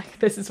 And I was like,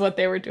 this is what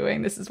they were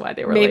doing. This is why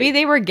they were Maybe late.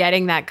 they were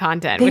getting that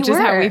content, They which is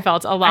how were. we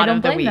felt a lot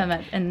of the week. I don't blame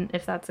them, and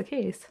if that's the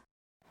case.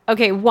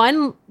 Okay,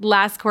 one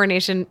last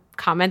coronation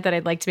comment that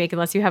I'd like to make,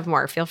 unless you have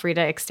more, feel free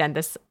to extend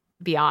this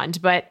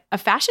beyond. But a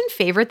fashion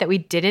favorite that we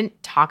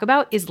didn't talk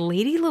about is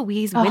Lady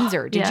Louise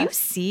Windsor. Did you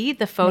see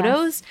the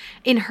photos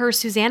in her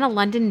Susanna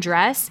London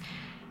dress?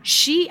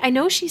 I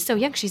know she's so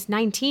young. She's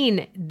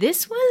 19.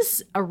 This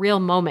was a real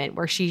moment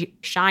where she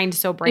shined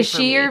so bright. Is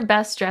she your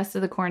best dress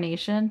of the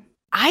coronation?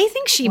 I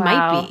think she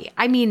might be.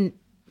 I mean,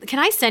 can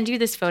I send you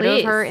this photo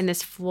of her in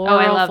this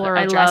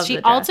floral dress? She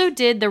also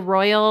did the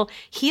royal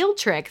heel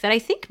trick that I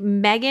think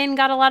Meghan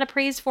got a lot of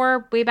praise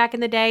for way back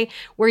in the day,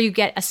 where you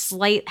get a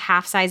slight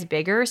half size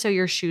bigger so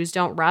your shoes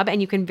don't rub.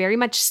 And you can very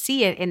much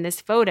see it in this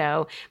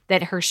photo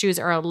that her shoes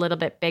are a little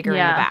bit bigger in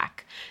the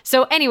back.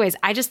 So anyways,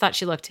 I just thought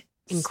she looked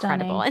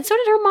incredible. Stunning. And so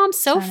did her mom,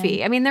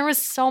 Sophie. I mean, there was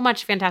so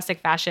much fantastic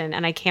fashion,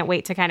 and I can't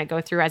wait to kind of go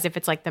through as if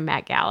it's like the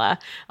Met Gala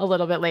a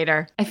little bit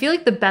later. I feel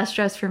like the best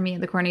dress for me at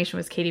the coronation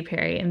was Katy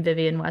Perry and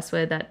Vivienne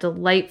Westwood, that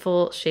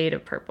delightful shade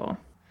of purple.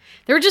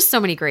 There were just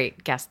so many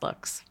great guest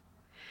looks.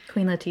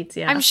 Queen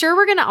Laetitia. I'm sure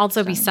we're going to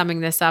also be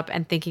summing this up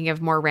and thinking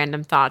of more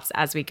random thoughts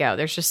as we go.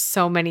 There's just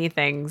so many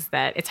things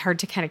that it's hard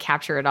to kind of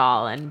capture it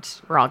all, and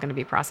we're all going to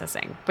be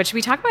processing. But should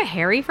we talk about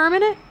Harry for a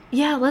minute?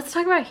 Yeah, let's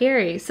talk about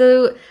Harry.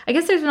 So I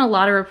guess there's been a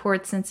lot of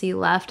reports since he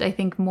left. I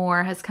think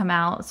more has come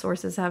out.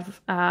 Sources have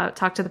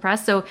talked to the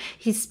press. So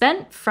he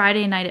spent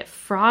Friday night at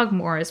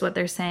Frogmore is what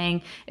they're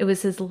saying. It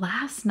was his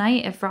last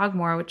night at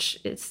Frogmore, which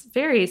is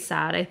very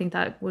sad. I think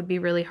that would be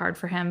really hard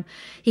for him.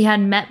 He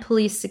had Met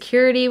Police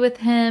security with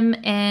him,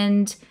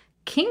 and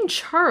King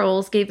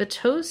Charles gave a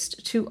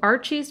toast to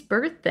Archie's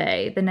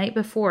birthday the night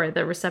before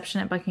the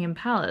reception at Buckingham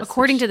Palace.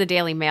 According to the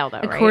Daily Mail,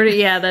 though, right?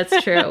 Yeah,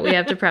 that's true. We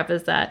have to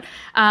preface that.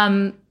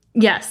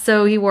 Yes,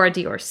 so he wore a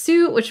Dior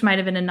suit, which might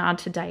have been a nod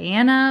to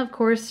Diana. Of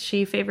course,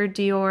 she favored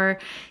Dior.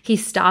 He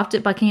stopped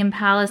at Buckingham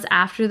Palace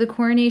after the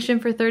coronation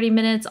for 30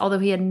 minutes, although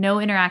he had no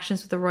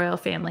interactions with the royal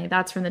family.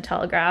 That's from the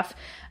Telegraph.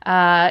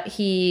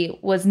 He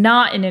was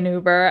not in an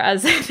Uber,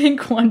 as I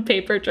think one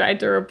paper tried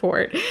to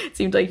report. It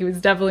seemed like he was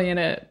definitely in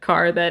a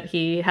car that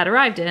he had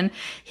arrived in.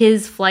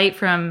 His flight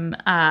from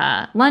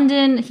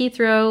London,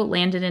 Heathrow,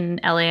 landed in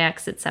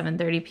LAX at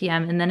 7:30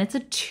 p.m. And then it's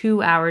a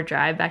 2-hour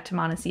drive back to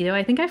Montecito.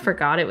 I think I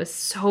forgot it was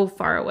so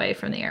far away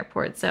from the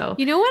airport. So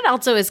you know what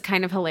also is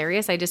kind of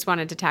hilarious, I just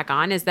wanted to tack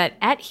on, is that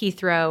at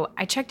Heathrow,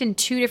 I checked in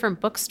 2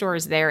 different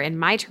bookstores there in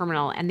my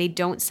terminal, and they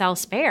don't sell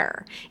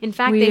Spare. In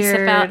fact,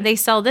 they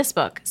sell this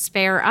book,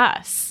 Spare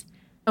Us.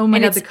 Oh my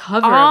God, the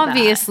cover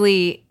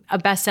obviously a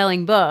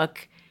best-selling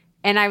book.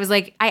 And I was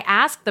like, I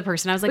asked the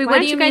person, I was like, wait, why what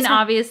don't do you guys mean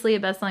obviously a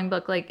best-selling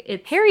book? Like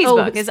it's Harry's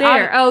book is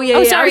Spare.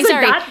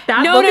 sorry.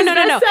 No.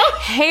 bestseller?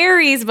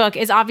 Harry's book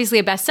is obviously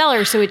a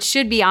bestseller, so it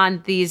should be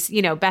on these,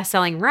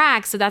 best-selling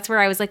racks. So that's where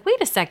I was like, wait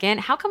a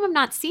second, how come I'm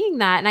not seeing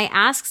that? And I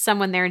asked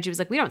someone there, and she was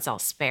like, we don't sell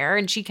Spare.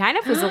 And she kind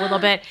of was a little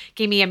bit,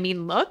 gave me a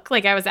mean look,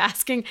 like I was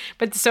asking.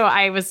 But so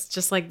I was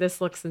just like,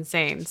 this looks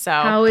insane. So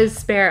how is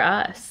Spare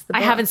Us? I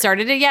haven't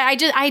started it yet.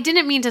 I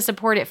didn't mean to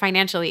support it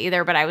financially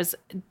either, but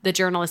the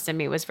journalist in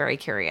me was very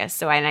curious.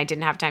 this, and I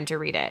didn't have time to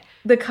read it.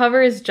 The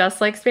cover is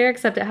just like Spare,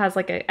 except it has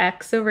like an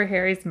X over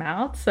Harry's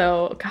mouth.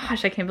 So,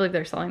 gosh, I can't believe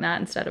they're selling that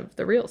instead of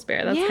the real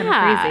Spare. That's kind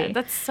of crazy.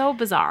 That's so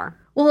bizarre.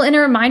 Well, and a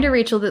reminder,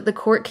 Rachel, that the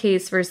court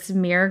case versus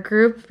Mirror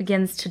Group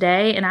begins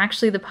today. And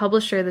actually, the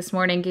publisher this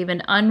morning gave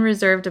an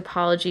unreserved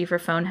apology for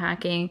phone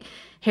hacking.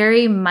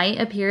 Harry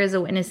might appear as a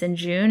witness in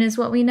June, is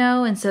what we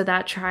know. And so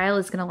that trial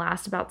is going to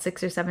last about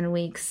 6 or 7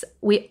 weeks.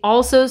 We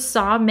also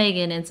saw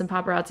Meghan in some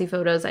paparazzi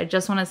photos. I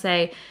just want to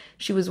say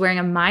she was wearing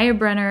a Maya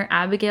Brenner,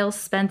 Abigail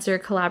Spencer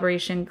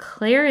collaboration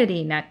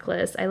Clarity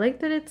necklace. I like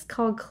that it's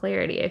called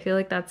Clarity. I feel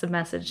like that's a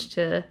message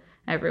to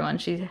everyone.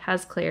 She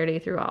has clarity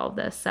through all of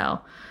this.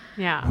 So,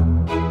 yeah.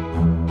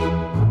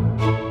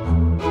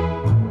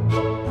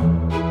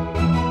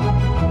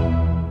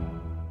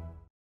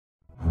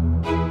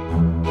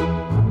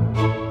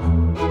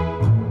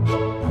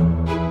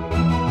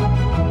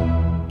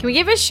 Can we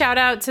give a shout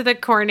out to the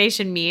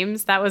coronation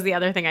memes? That was the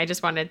other thing I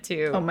just wanted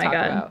to talk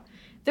about.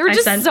 There were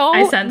just I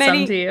sent many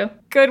some to you.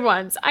 Good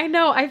ones. I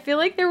know. I feel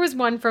like there was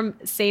one from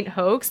St.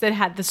 Hoax that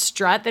had the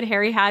strut that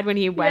Harry had when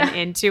he went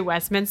into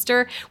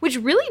Westminster, which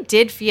really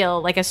did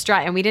feel like a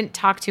strut, and we didn't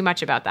talk too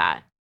much about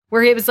that.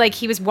 Where it was like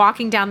he was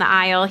walking down the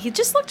aisle. He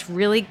just looked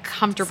really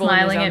comfortable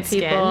smiling in his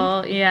own at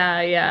people. Skin.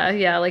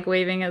 Yeah, like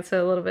waving at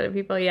a little bit of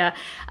people. Yeah.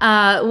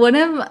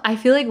 I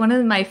feel like one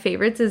of my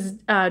favorites is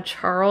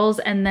Charles,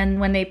 and then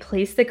when they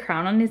place the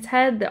crown on his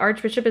head, the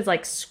Archbishop is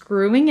like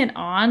screwing it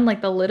on like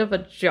the lid of a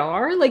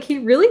jar. Like he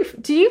really,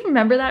 do you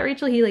remember that,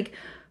 Rachel? He like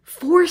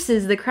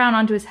forces the crown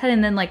onto his head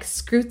and then like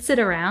scoots it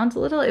around a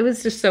little. It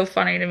was just so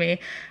funny to me.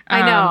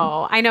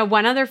 I know.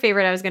 One other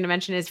favorite I was going to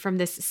mention is from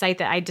this site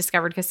that I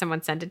discovered because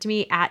someone sent it to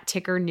me, at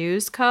Ticker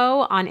News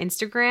Co. on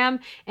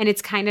Instagram. And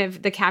it's kind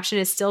of, the caption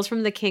is "Stills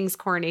from the King's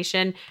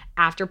Coronation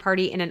After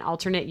Party in an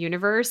Alternate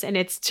Universe." And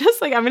it's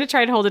just like, I'm going to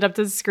try and hold it up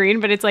to the screen,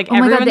 but it's like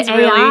everyone's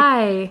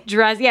really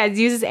dressed. Yeah, it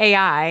uses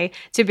AI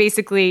to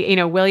basically,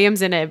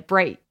 William's in a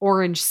bright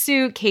orange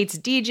suit, Kate's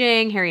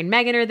DJing, Harry and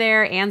Meghan are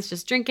there, Anne's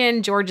just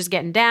drinking, George is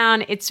getting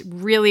down. It's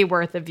really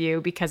worth a view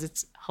because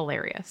it's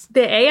hilarious.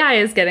 The AI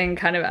is getting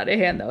kind of out of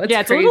hand, though. It's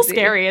crazy. A little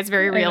scary. It's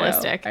very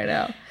realistic. I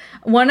know.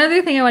 One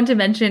other thing I want to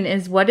mention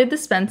is, what did the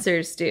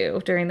Spencers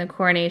do during the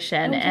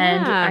coronation?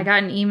 And I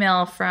got an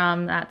email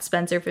from that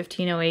Spencer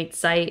 1508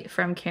 site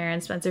from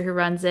Karen Spencer, who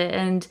runs it,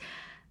 and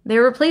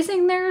they're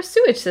replacing their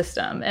sewage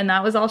system. And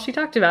that was all she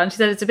talked about. And she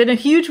said, it's been a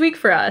huge week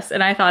for us.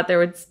 And I thought there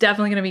was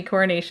definitely going to be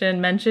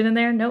coronation mention in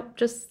there. Nope,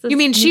 just... You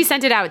mean she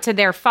sent it out to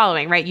their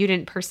following, right? You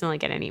didn't personally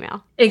get an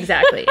email.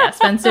 Exactly, yeah.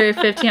 Spencer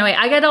 1508.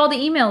 I got all the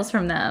emails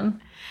from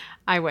them.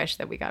 I wish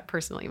that we got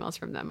personal emails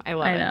from them. I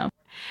love it. I know.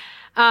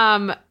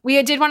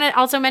 We did want to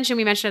also mention,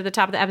 we mentioned at the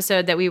top of the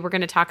episode that we were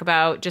going to talk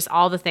about just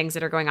all the things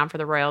that are going on for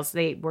the royals.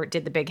 They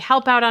did the big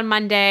help out on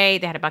Monday.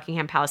 They had a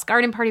Buckingham Palace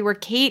garden party where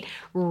Kate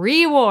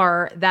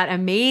re-wore that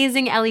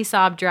amazing Ellie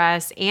Saab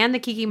dress and the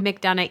Kiki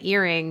McDonough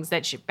earrings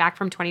that she back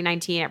from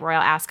 2019 at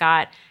Royal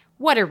Ascot.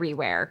 What a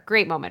rewear.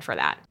 Great moment for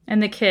that.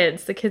 And the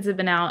kids have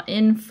been out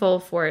in full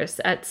force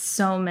at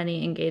so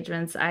many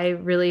engagements. I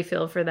really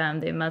feel for them.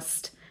 They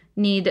must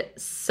need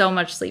so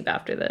much sleep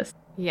after this.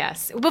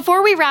 Yes.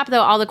 Before we wrap,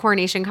 though, all the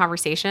coronation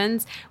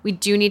conversations, we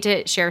do need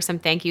to share some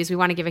thank yous. We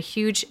want to give a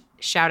huge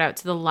shout out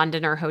to the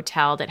Londoner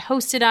Hotel that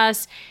hosted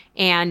us.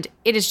 And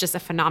it is just a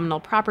phenomenal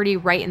property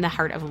right in the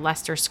heart of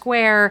Leicester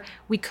Square.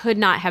 We could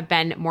not have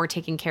been more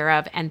taken care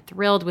of and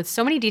thrilled with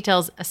so many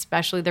details,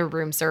 especially the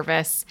room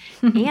service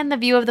and the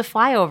view of the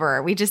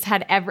flyover. We just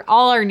had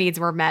all our needs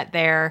were met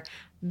there.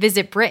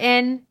 Visit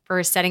Britain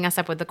for setting us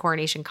up with the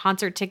coronation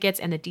concert tickets,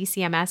 and the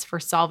DCMS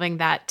for solving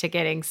that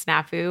ticketing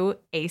snafu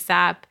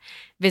ASAP.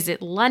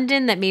 Visit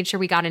London that made sure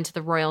we got into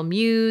the Royal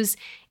Mews,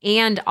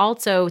 and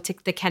also to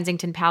the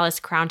Kensington Palace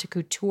Crown to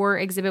Couture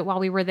exhibit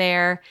while we were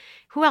there.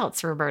 Who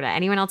else, Roberta?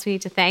 Anyone else we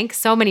need to thank?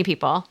 So many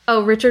people.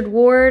 Oh, Richard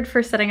Ward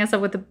for setting us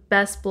up with the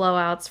best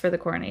blowouts for the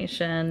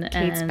coronation.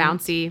 Kate's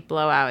bouncy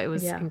blowout. It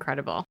was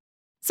incredible.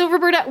 So,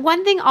 Roberta,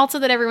 one thing also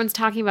that everyone's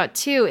talking about,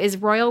 too, is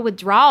royal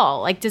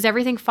withdrawal. Like, does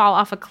everything fall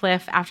off a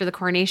cliff after the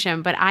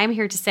coronation? But I'm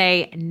here to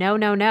say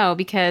no,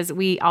 because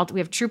we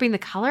have Trooping the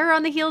Color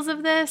on the heels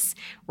of this,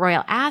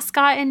 Royal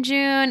Ascot in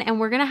June, and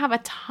we're going to have a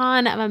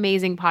ton of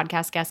amazing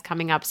podcast guests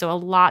coming up. So a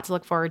lot to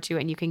look forward to,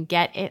 and you can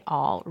get it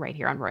all right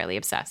here on Royally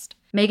Obsessed.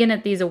 Meghan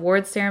at these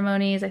awards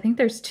ceremonies, I think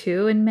there's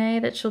 2 in May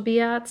that she'll be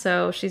at.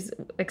 So she's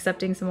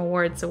accepting some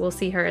awards, so we'll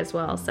see her as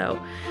well.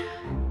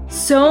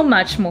 So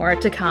much more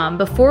to come.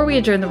 Before we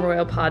adjourn the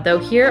Royal Pod, though,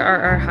 here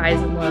are our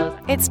highs and lows.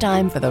 It's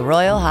time for the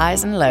Royal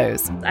Highs and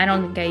Lows. I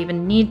don't think I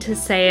even need to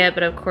say it,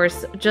 but of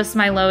course, just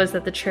my low is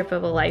that the trip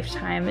of a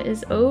lifetime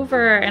is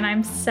over, and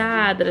I'm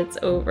sad that it's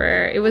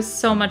over. It was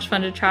so much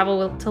fun to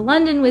travel to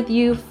London with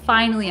you,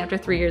 finally, after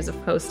 3 years of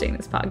hosting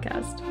this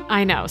podcast.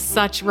 I know,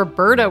 such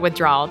Roberta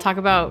withdrawal. Talk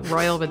about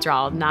royal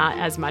withdrawal, not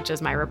as much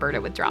as my Roberta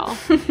withdrawal.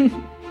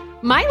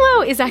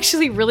 Milo is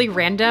actually really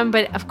random,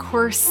 but of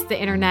course the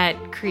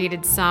internet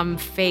created some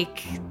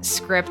fake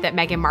script that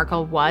Meghan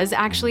Markle was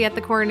actually at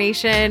the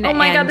coronation. Oh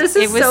my God, this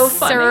is so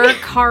funny. It was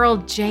Sir Carl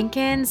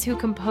Jenkins who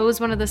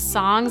composed one of the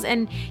songs,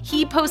 and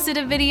he posted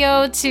a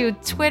video to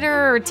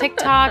Twitter or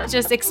TikTok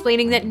just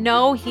explaining that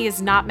no, he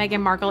is not Meghan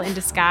Markle in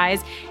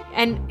disguise.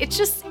 And it's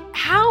just,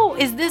 how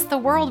is this the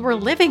world we're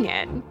living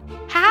in?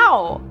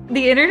 How?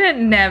 The internet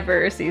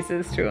never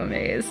ceases to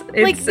amaze.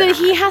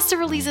 He has to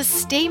release a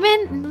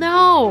statement?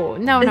 No.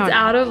 It's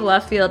out of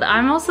left field.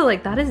 I'm also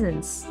like, that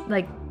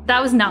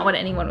was not what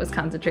anyone was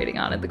concentrating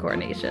on at the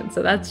coronation.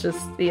 So that's just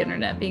the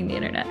internet being the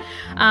internet.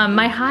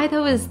 My high,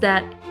 though, is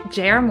that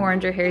J.R.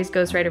 Moringer, Harry's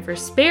ghostwriter for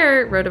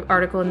Spare, wrote an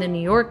article in The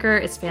New Yorker.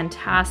 It's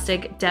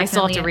fantastic. Definitely. I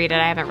still have to read it.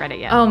 I haven't read it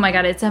yet. Oh my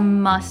God, it's a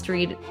must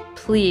read.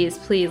 Please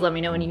let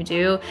me know when you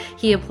do.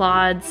 He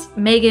applauds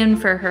Meghan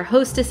for her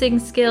hostessing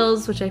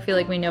skills, which I feel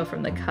like we know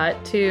from The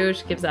Cut too.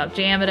 She gives out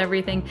jam at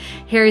everything.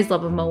 Harry's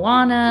love of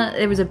Moana.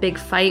 There was a big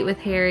fight with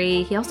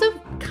Harry. He also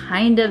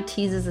kind of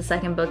teases the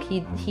second book.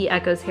 He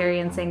echoes Harry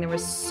in saying there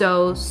was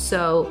so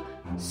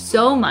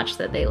much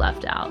that they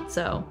left out.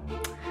 So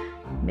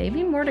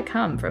maybe more to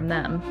come from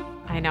them.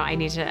 I know. I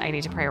need to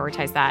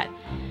prioritize that.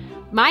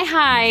 My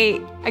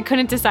high, I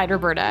couldn't decide,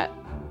 Roberta.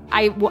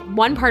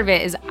 One part of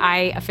it is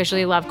I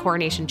officially love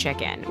coronation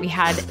chicken. We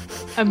had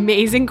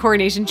amazing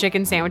coronation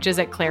chicken sandwiches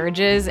at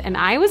Claridge's, and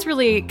I was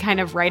really kind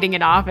of writing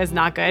it off as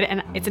not good.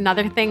 And it's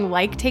another thing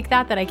like Take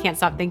That I can't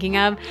stop thinking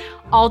of.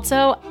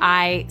 Also,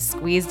 I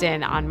squeezed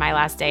in on my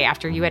last day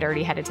after you had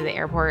already headed to the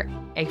airport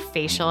a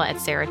facial at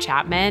Sarah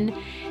Chapman.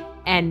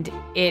 And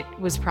it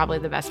was probably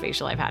the best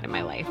facial I've had in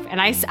my life. And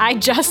I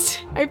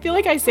feel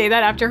like I say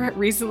that after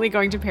recently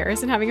going to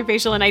Paris and having a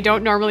facial, and I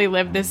don't normally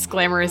live this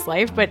glamorous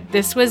life, but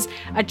this was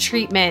a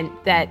treatment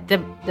that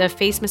the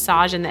face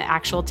massage and the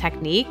actual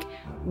technique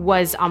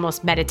was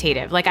almost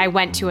meditative. Like I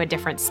went to a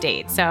different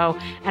state. So,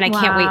 and I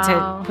can't wait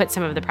to put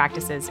some of the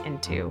practices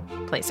into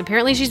place.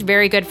 Apparently she's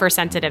very good for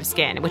sensitive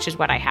skin, which is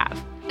what I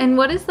have. And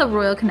what is the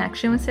royal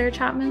connection with Sarah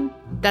Chapman?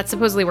 That's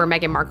supposedly where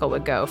Meghan Markle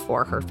would go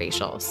for her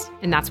facials.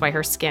 And that's why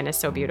her skin is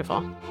so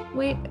beautiful.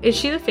 Wait, is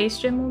she the face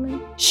gym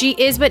woman? She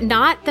is, but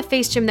not the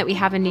face gym that we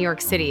have in New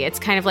York City. It's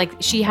kind of like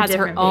she has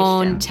her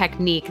own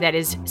technique that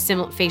is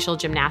facial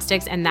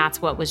gymnastics. And that's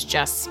what was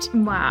just...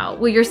 Wow.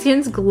 Well, your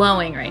skin's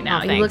glowing right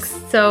now. You look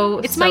so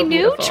It's my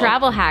beautiful. New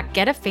travel hack.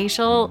 Get a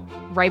facial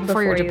right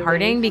before you're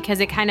departing because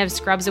it kind of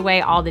scrubs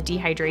away all the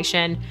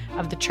dehydration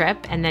of the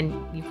trip. And then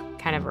you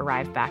kind of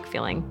arrive back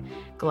feeling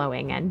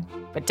glowing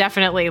but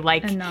definitely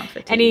like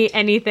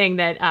anything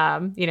that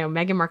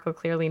Meghan Markle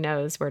clearly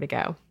knows where to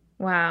go.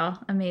 Wow,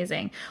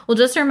 amazing. Well,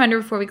 just a reminder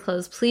before we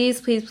close,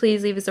 please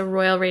leave us a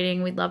royal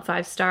rating. We'd love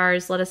 5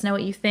 stars. Let us know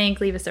what you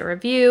think. Leave us a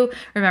review.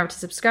 Remember to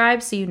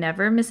subscribe so you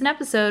never miss an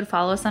episode.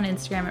 Follow us on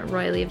Instagram at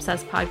Royally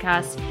Obsessed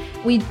Podcast.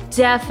 We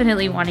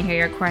definitely want to hear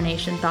your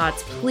coronation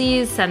thoughts.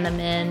 Please send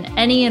them in.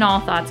 Any and all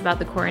thoughts about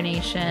the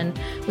coronation.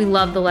 We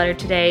love the letter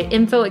today.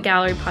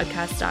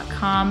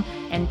 info@gallerypodcast.com.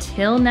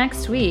 Until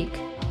next week,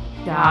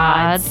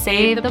 God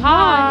save the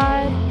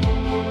pod.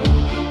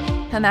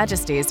 Her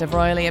Majesties of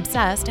Royally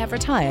Obsessed have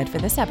retired for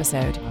this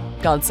episode.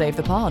 God save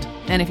the pod.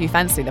 And if you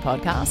fancy the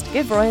podcast,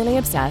 give Royally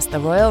Obsessed the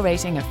royal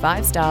rating of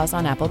 5 stars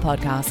on Apple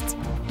Podcasts.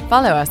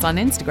 Follow us on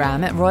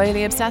Instagram at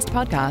Royally Obsessed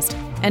Podcast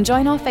and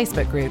join our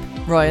Facebook group,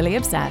 Royally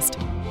Obsessed.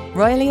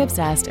 Royally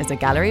Obsessed is a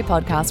Gallery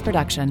Podcast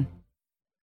production.